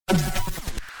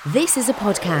This is a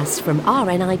podcast from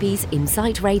RNIB's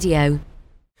Insight Radio.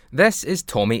 This is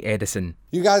Tommy Edison.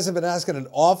 You guys have been asking an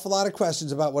awful lot of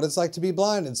questions about what it's like to be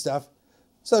blind and stuff.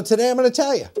 So today I'm going to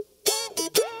tell you.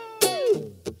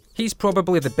 He's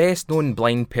probably the best known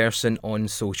blind person on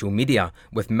social media,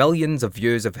 with millions of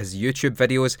views of his YouTube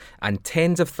videos and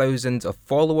tens of thousands of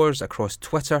followers across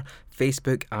Twitter,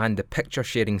 Facebook and the picture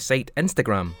sharing site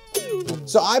Instagram.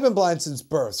 So I've been blind since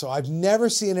birth, so I've never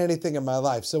seen anything in my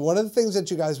life. So one of the things that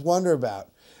you guys wonder about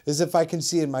is if I can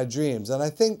see in my dreams. And I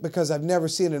think because I've never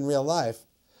seen in real life,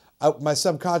 my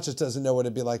subconscious doesn't know what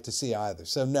it'd be like to see either.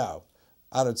 So no,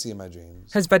 I don't see in my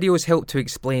dreams. His videos help to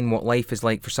explain what life is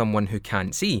like for someone who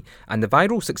can't see, and the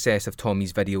viral success of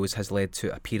Tommy's videos has led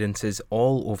to appearances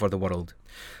all over the world.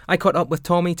 I caught up with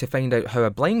Tommy to find out how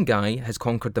a blind guy has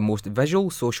conquered the most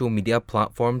visual social media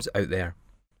platforms out there.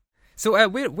 So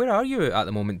where are you at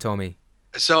the moment, Tommy?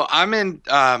 So I'm in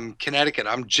Connecticut.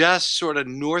 I'm just sort of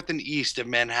north and east of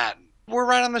Manhattan. We're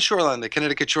right on the shoreline, the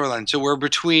Connecticut shoreline. So we're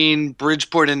between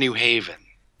Bridgeport and New Haven.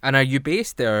 And are you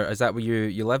based there? Is that where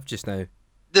you live just now?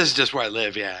 This is just where I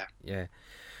live, yeah. Yeah.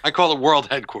 I call it world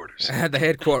headquarters. The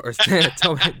headquarters.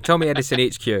 Tommy Edison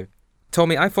HQ.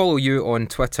 Tommy, I follow you on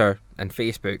Twitter and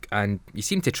Facebook, and you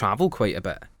seem to travel quite a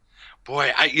bit.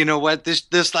 Boy, you know what?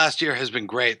 This last year has been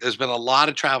great. There's been a lot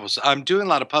of travel. So I'm doing a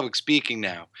lot of public speaking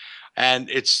now, and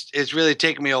it's really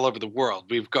taken me all over the world.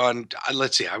 We've gone.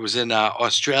 Let's see. I was in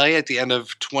Australia at the end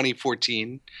of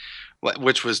 2014,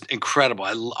 which was incredible.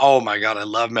 Oh my God, I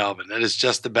love Melbourne. It is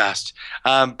just the best.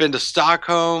 Been to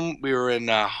Stockholm. We were in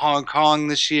Hong Kong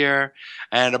this year,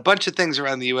 and a bunch of things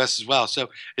around the U.S. as well. So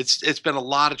it's been a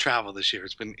lot of travel this year.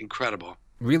 It's been incredible.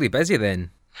 Really busy then.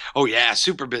 Oh yeah,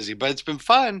 super busy, but it's been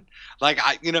fun. Like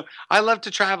I love to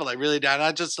travel. I really do. And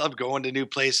I just love going to new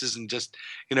places and just,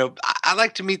 I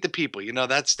like to meet the people.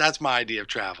 That's my idea of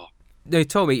travel. Now,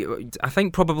 Tommy, I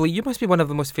think probably you must be one of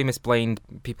the most famous blind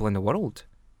people in the world.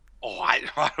 Oh,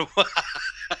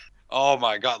 oh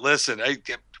my God! Listen,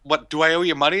 what do I owe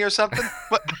you money or something?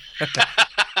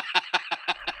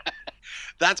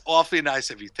 That's awfully nice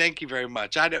of you. Thank you very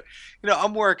much. I don't,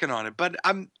 I'm working on it, but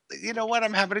I'm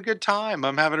having a good time.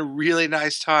 I'm having a really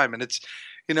nice time. And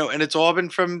it's all been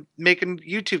from making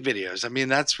YouTube videos. I mean,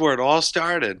 that's where it all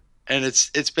started. And it's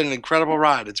been an incredible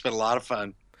ride. It's been a lot of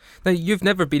fun. Now, you've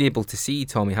never been able to see,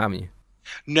 Tommy, haven't you?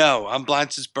 No, I'm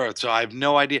blind since birth, so I have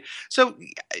no idea. So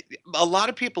a lot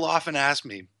of people often ask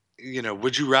me,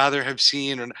 would you rather have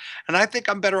seen? And I think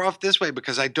I'm better off this way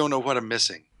because I don't know what I'm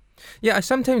missing. Yeah, I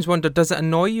sometimes wonder, does it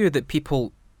annoy you that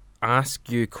people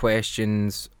ask you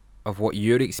questions of what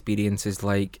your experience is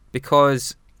like?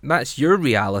 Because that's your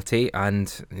reality,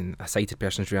 and a sighted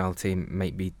person's reality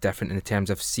might be different in the terms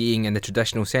of seeing in the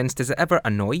traditional sense. Does it ever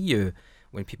annoy you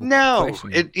when people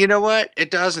question you? You know what?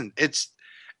 It doesn't.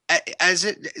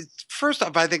 First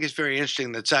off, I think it's very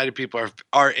interesting that sighted people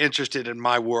are interested in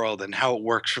my world and how it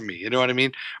works for me. You know what I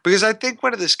mean? Because I think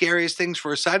one of the scariest things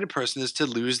for a sighted person is to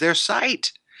lose their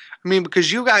sight. I mean,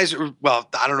 because you guys are, well,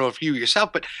 I don't know if you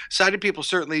yourself, but sighted people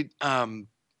certainly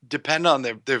depend on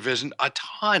their vision a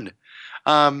ton.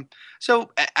 So,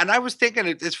 and I was thinking,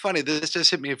 it's funny, this just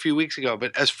hit me a few weeks ago,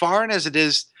 but as foreign as it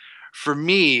is for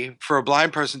me, for a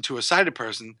blind person to a sighted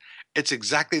person, it's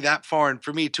exactly that foreign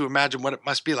for me to imagine what it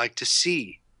must be like to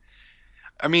see.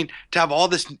 I mean, to have all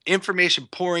this information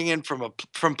pouring in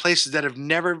from places that have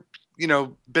never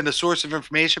been a source of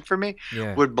information for me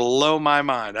would blow my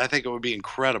mind. I think it would be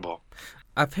incredible.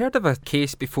 I've heard of a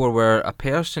case before where a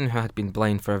person who had been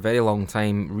blind for a very long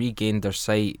time regained their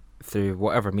sight through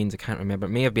whatever means, I can't remember.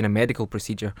 It may have been a medical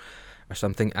procedure or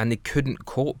something, and they couldn't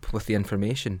cope with the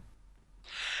information.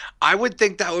 I would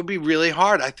think that would be really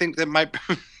hard. I think that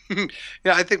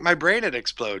I think my brain would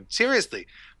explode. Seriously.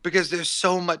 Because there's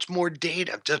so much more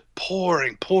data just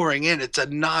pouring in. It's a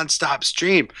nonstop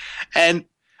stream. And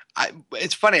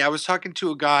it's funny. I was talking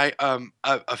to a guy, a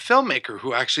filmmaker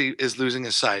who actually is losing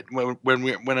his sight when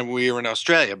we were in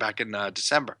Australia back in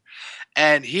December,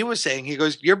 and he was saying, he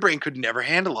goes, "Your brain could never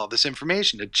handle all this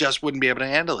information. It just wouldn't be able to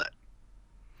handle it."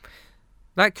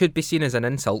 That could be seen as an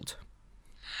insult.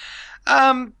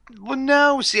 Well,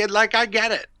 no. See, I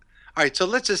get it. All right. So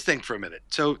let's just think for a minute.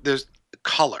 So there's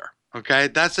color. Okay,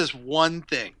 that's just one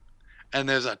thing, and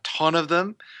there's a ton of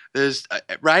them. There's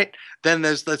right. Then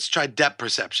let's try depth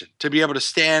perception, to be able to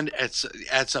stand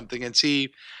at something and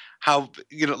see how,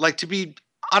 like to be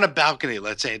on a balcony,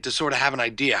 let's say, to sort of have an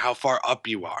idea how far up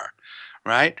you are,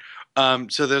 right?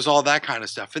 So there's all that kind of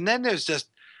stuff, and then there's just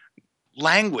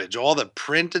language, all the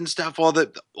print and stuff, all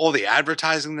the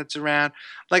advertising that's around.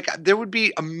 Like there would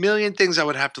be a million things I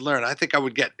would have to learn. I think I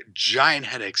would get giant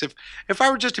headaches if I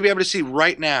were just to be able to see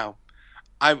right now.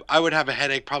 I would have a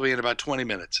headache probably in about 20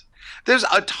 minutes. There's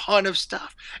a ton of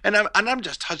stuff, and I'm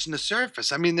just touching the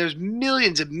surface. I mean, there's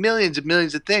millions and millions and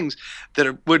millions of things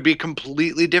that would be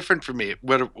completely different for me.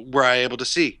 Were I able to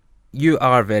see? You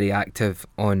are very active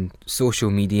on social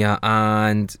media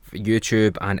and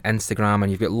YouTube and Instagram, and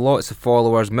you've got lots of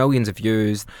followers, millions of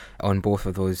views on both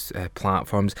of those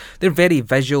platforms. They're very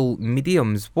visual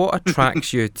mediums. What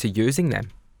attracts you to using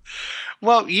them?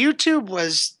 Well, YouTube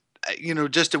was,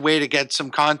 just a way to get some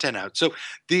content out. So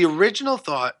the original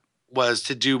thought was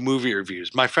to do movie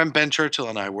reviews. My friend Ben Churchill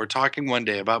and I were talking one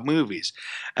day about movies,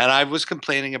 and I was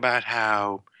complaining about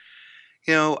how,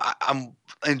 I'm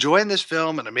enjoying this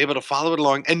film and I'm able to follow it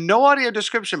along, and no audio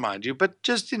description, mind you, but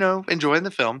just, enjoying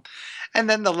the film. And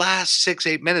then the last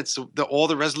 6-8 minutes, all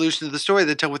the resolution of the story,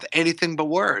 they tell with anything but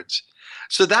words.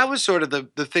 So that was sort of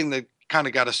the thing that kind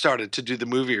of got us started to do the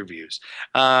movie reviews.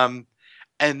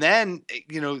 And then,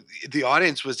 the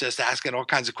audience was just asking all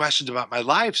kinds of questions about my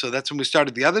life. So that's when we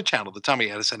started the other channel, the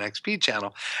Tommy Edison XP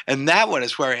channel. And that one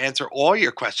is where I answer all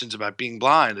your questions about being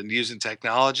blind and using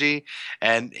technology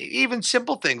and even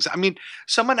simple things. I mean,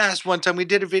 someone asked one time, we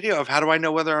did a video of how do I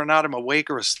know whether or not I'm awake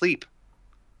or asleep?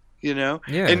 Yeah.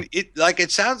 And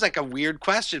it sounds like a weird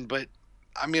question, but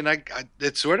I mean,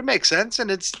 it sort of makes sense.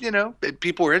 And it's,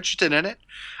 people were interested in it.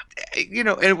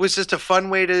 And it was just a fun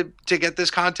way to get this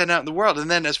content out in the world.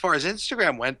 And then as far as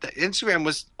Instagram went, Instagram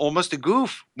was almost a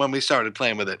goof when we started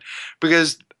playing with it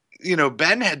because,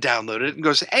 Ben had downloaded it and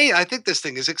goes, hey, I think this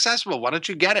thing is accessible. Why don't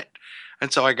you get it?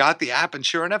 And so I got the app, and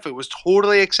sure enough, it was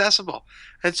totally accessible.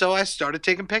 And so I started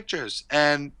taking pictures,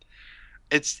 and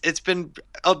it's been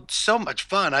so much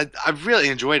fun. I've really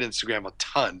enjoyed Instagram a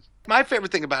ton. My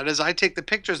favorite thing about it is I take the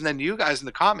pictures and then you guys in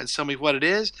the comments tell me what it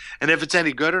is and if it's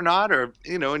any good or not, or,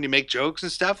 and you make jokes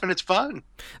and stuff, and it's fun.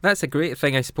 That's a great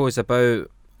thing, I suppose,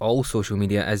 about all social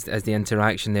media as the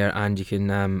interaction there, and you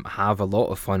can have a lot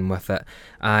of fun with it.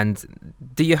 And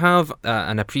do you have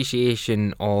an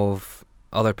appreciation of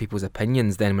other people's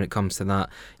opinions then when it comes to that,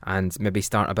 and maybe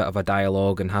start a bit of a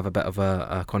dialogue and have a bit of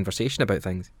a conversation about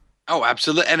things? Oh,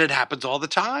 absolutely. And it happens all the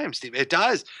time, Steve. It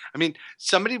does. I mean,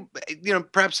 somebody,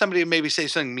 perhaps somebody maybe say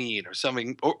something mean or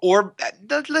something, or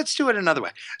let's do it another way.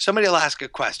 Somebody will ask a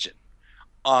question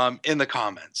in the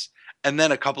comments, and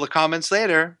then a couple of comments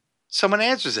later, someone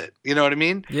answers it. You know what I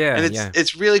mean? Yeah. And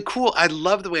it's really cool. I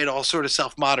love the way it all sort of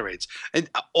self-moderates, and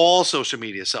all social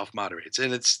media self-moderates.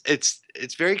 And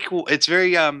it's very cool. It's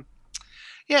very,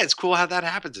 it's cool how that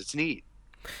happens. It's neat.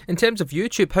 In terms of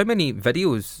YouTube, how many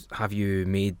videos have you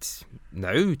made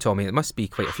now, Tommy? It must be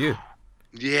quite a few.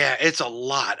 Yeah, it's a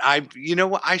lot. I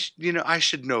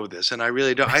should know this, and I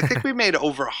really don't. I think we made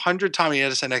over 100 Tommy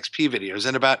Edison XP videos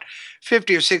and about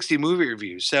 50 or 60 movie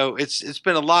reviews. So it's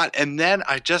been a lot. And then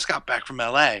I just got back from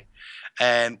LA,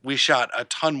 and we shot a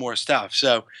ton more stuff.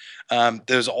 So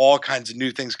there's all kinds of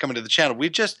new things coming to the channel.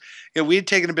 We just, we had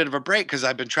taken a bit of a break because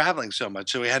I've been traveling so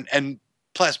much. So and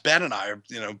plus Ben and I are,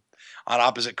 on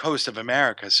opposite coast of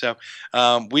America. So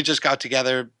we just got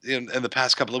together in the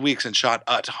past couple of weeks and shot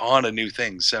a ton of new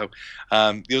things. So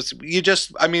one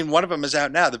of them is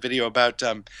out now, the video about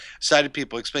sighted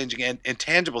people explaining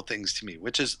intangible things to me,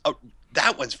 which is,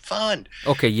 that one's fun.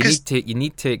 Okay, you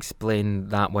need to explain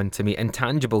that one to me,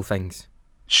 intangible things.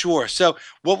 Sure. So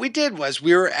what we did was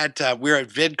we were at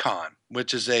VidCon,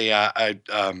 which is a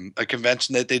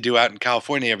convention that they do out in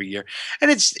California every year, and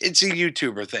it's a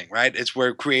YouTuber thing, right? It's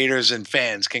where creators and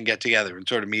fans can get together and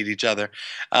sort of meet each other.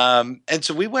 And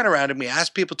so we went around and we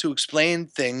asked people to explain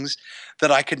things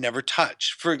that I could never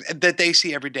touch, that they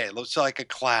see every day. Looks like a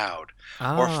cloud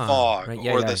or fog,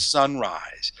 right, the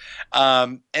sunrise.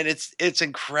 And it's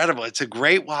incredible. It's a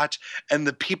great watch, and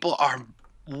the people are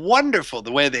wonderful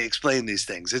the way they explain these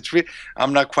things.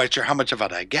 I'm not quite sure how much of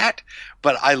it I get,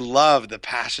 but I love the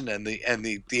passion and the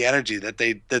energy that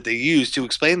they use to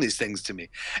explain these things to me.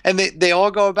 And they all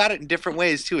go about it in different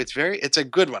ways too. It's a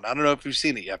good one. I don't know if you've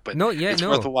seen it yet, but it's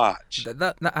worth a watch.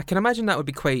 That I can imagine that would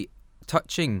be quite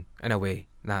touching in a way.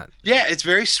 Yeah, it's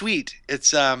very sweet.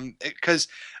 It's because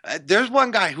there's one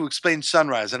guy who explains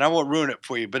sunrise, and I won't ruin it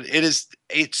for you, but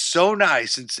it's so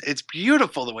nice. It's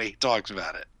beautiful the way he talks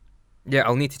about it. Yeah,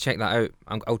 I'll need to check that out.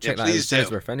 I'll check that out as soon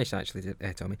as we're finished, actually,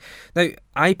 Tommy. Now,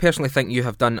 I personally think you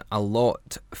have done a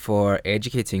lot for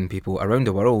educating people around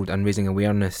the world and raising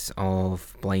awareness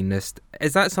of blindness.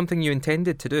 Is that something you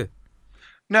intended to do?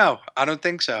 No, I don't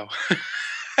think so.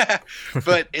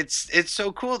 But it's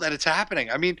so cool that it's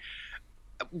happening. I mean,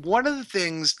 one of the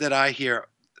things that I hear,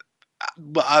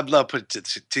 I'd love to put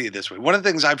it to you this way. One of the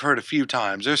things I've heard a few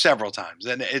times, or several times,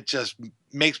 and it just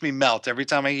makes me melt every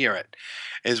time I hear it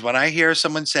is when I hear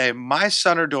someone say, my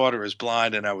son or daughter is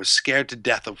blind and I was scared to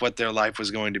death of what their life was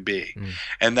going to be.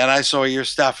 And then I saw your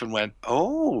stuff and went,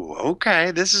 oh,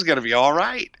 okay, this is going to be all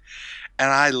right. And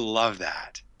I love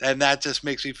that. And that just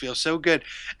makes me feel so good.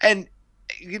 And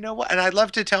you know what? And I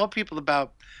love to tell people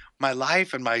about my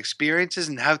life and my experiences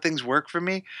and how things work for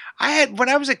me. When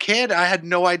I was a kid, I had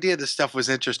no idea this stuff was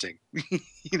interesting,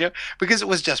 because it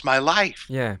was just my life.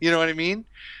 Yeah. You know what I mean?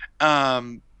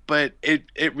 But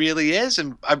it really is.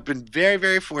 And I've been very,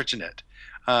 very fortunate.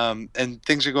 And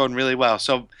things are going really well.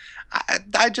 So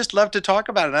I just love to talk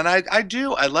about it. And I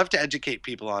do. I love to educate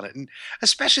people on it. And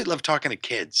especially love talking to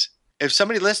kids. If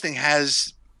somebody listening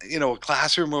has, a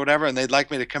classroom or whatever, and they'd like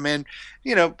me to come in,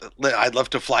 I'd love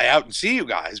to fly out and see you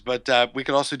guys, but we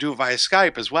could also do it via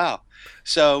Skype as well.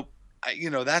 So,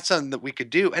 that's something that we could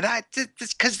do. And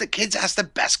it's because the kids ask the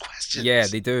best questions. Yeah,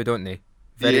 they do, don't they?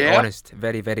 Very honest,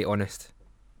 very, very honest.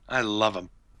 I love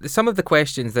them. Some of the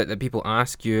questions that people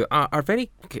ask you are very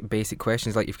basic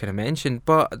questions, like you've kind of mentioned,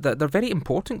 but they're very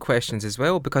important questions as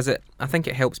well, because I think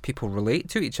it helps people relate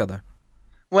to each other.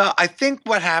 Well, I think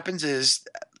what happens is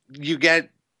you get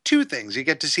two things. You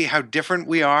get to see how different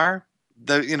we are,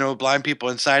 blind people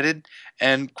and sighted,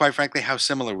 and quite frankly, how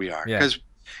similar we are. Because,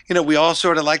 we all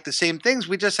sort of like the same things.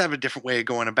 We just have a different way of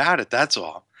going about it. That's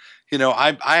all.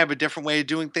 I have a different way of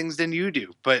doing things than you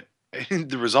do, but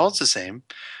the result's the same.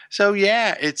 So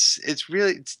yeah, it's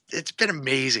been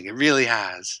amazing. It really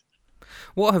has.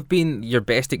 What have been your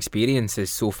best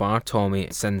experiences so far, Tommy,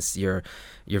 since your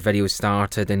videos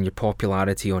started and your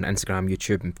popularity on Instagram,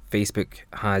 YouTube and Facebook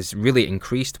has really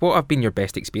increased? What have been your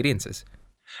best experiences?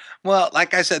 Well,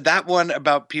 like I said, that one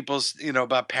about people's,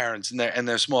 about parents and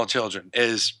their small children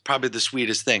is probably the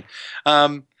sweetest thing.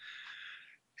 And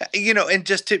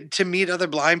just to meet other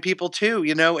blind people too,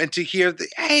 and to hear,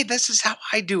 hey, this is how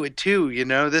I do it too.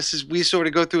 We sort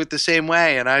of go through it the same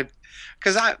way. And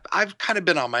because I've kind of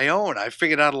been on my own. I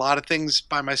figured out a lot of things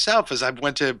by myself as I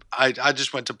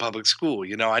just went to public school.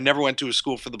 I never went to a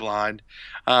school for the blind.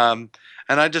 And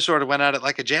I just sort of went at it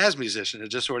like a jazz musician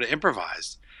and just sort of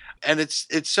improvised. And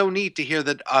it's so neat to hear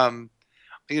that,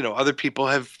 other people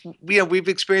have, we've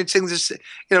experienced things,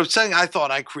 something I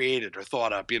thought I created or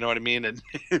thought up, you know what I mean? And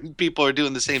people are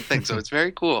doing the same thing. So it's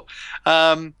very cool.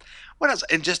 What else?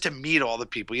 And just to meet all the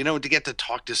people, to get to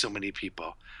talk to so many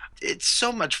people. It's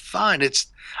so much fun.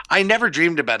 I never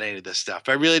dreamed about any of this stuff.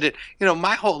 I really did.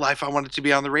 My whole life I wanted to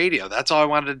be on the radio. That's all I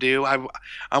wanted to do.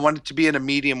 I wanted to be in a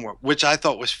medium which I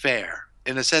thought was fair,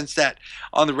 in a sense that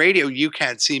on the radio you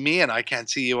can't see me and I can't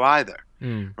see you either.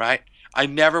 Right? I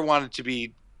never wanted to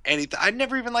be anything. I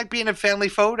never even liked being in family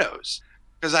photos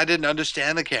because I didn't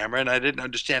understand the camera and I didn't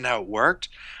understand how it worked.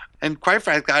 And quite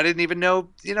frankly, I didn't even know,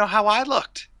 how I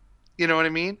looked. You know what I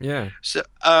mean? Yeah. So,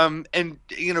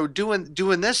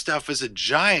 doing this stuff is a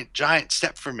giant, giant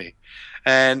step for me,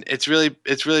 and it's really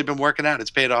been working out.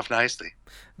 It's paid off nicely.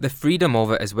 The freedom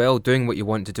of it as well, doing what you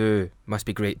want to do, must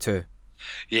be great too.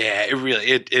 Yeah,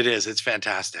 it is. It's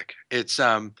fantastic. It's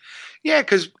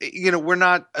because we're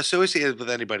not associated with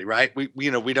anybody, right?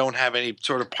 We don't have any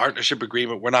sort of partnership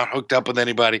agreement. We're not hooked up with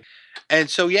anybody,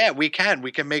 and so we can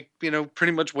make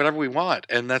pretty much whatever we want,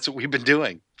 and that's what we've been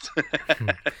doing.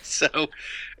 So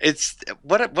it's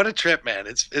what a trip, man.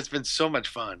 It's been so much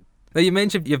fun. Now, you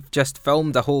mentioned you've just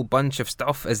filmed a whole bunch of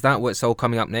stuff. Is that what's all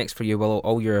coming up next for you? Will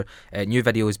all your new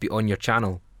videos be on your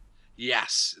channel?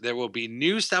 Yes, there will be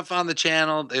new stuff on the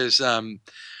channel. There's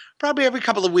probably every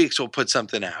couple of weeks we'll put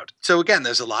something out. So again,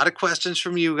 there's a lot of questions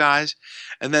from you guys.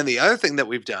 And then the other thing that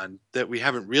we've done that we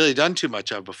haven't really done too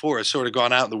much of before is sort of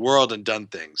gone out in the world and done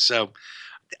things. So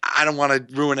I don't want to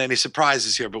ruin any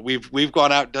surprises here, but we've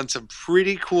gone out and done some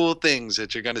pretty cool things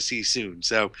that you're going to see soon.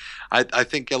 So I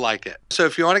think you'll like it. So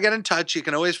if you want to get in touch, you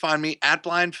can always find me at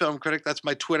Blind Film Critic. That's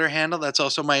my Twitter handle. That's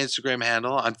also my Instagram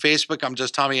handle. On Facebook, I'm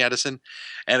just Tommy Edison.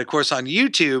 And of course, on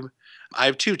YouTube, I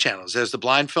have two channels. There's the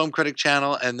Blind Film Critic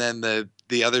channel, and then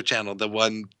the other channel, the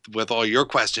one with all your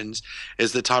questions,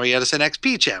 is the Tommy Edison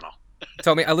XP channel.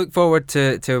 Tommy, I look forward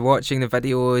to watching the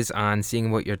videos and seeing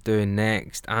what you're doing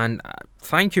next. And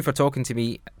thank you for talking to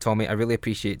me, Tommy. I really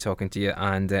appreciate talking to you,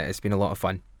 and it's been a lot of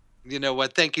fun. You know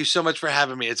what? Thank you so much for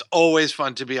having me. It's always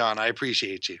fun to be on. I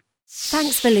appreciate you.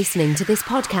 Thanks for listening to this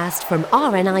podcast from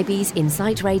RNIB's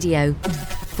Insight Radio.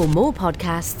 For more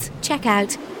podcasts, check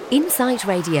out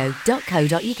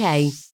insightradio.co.uk.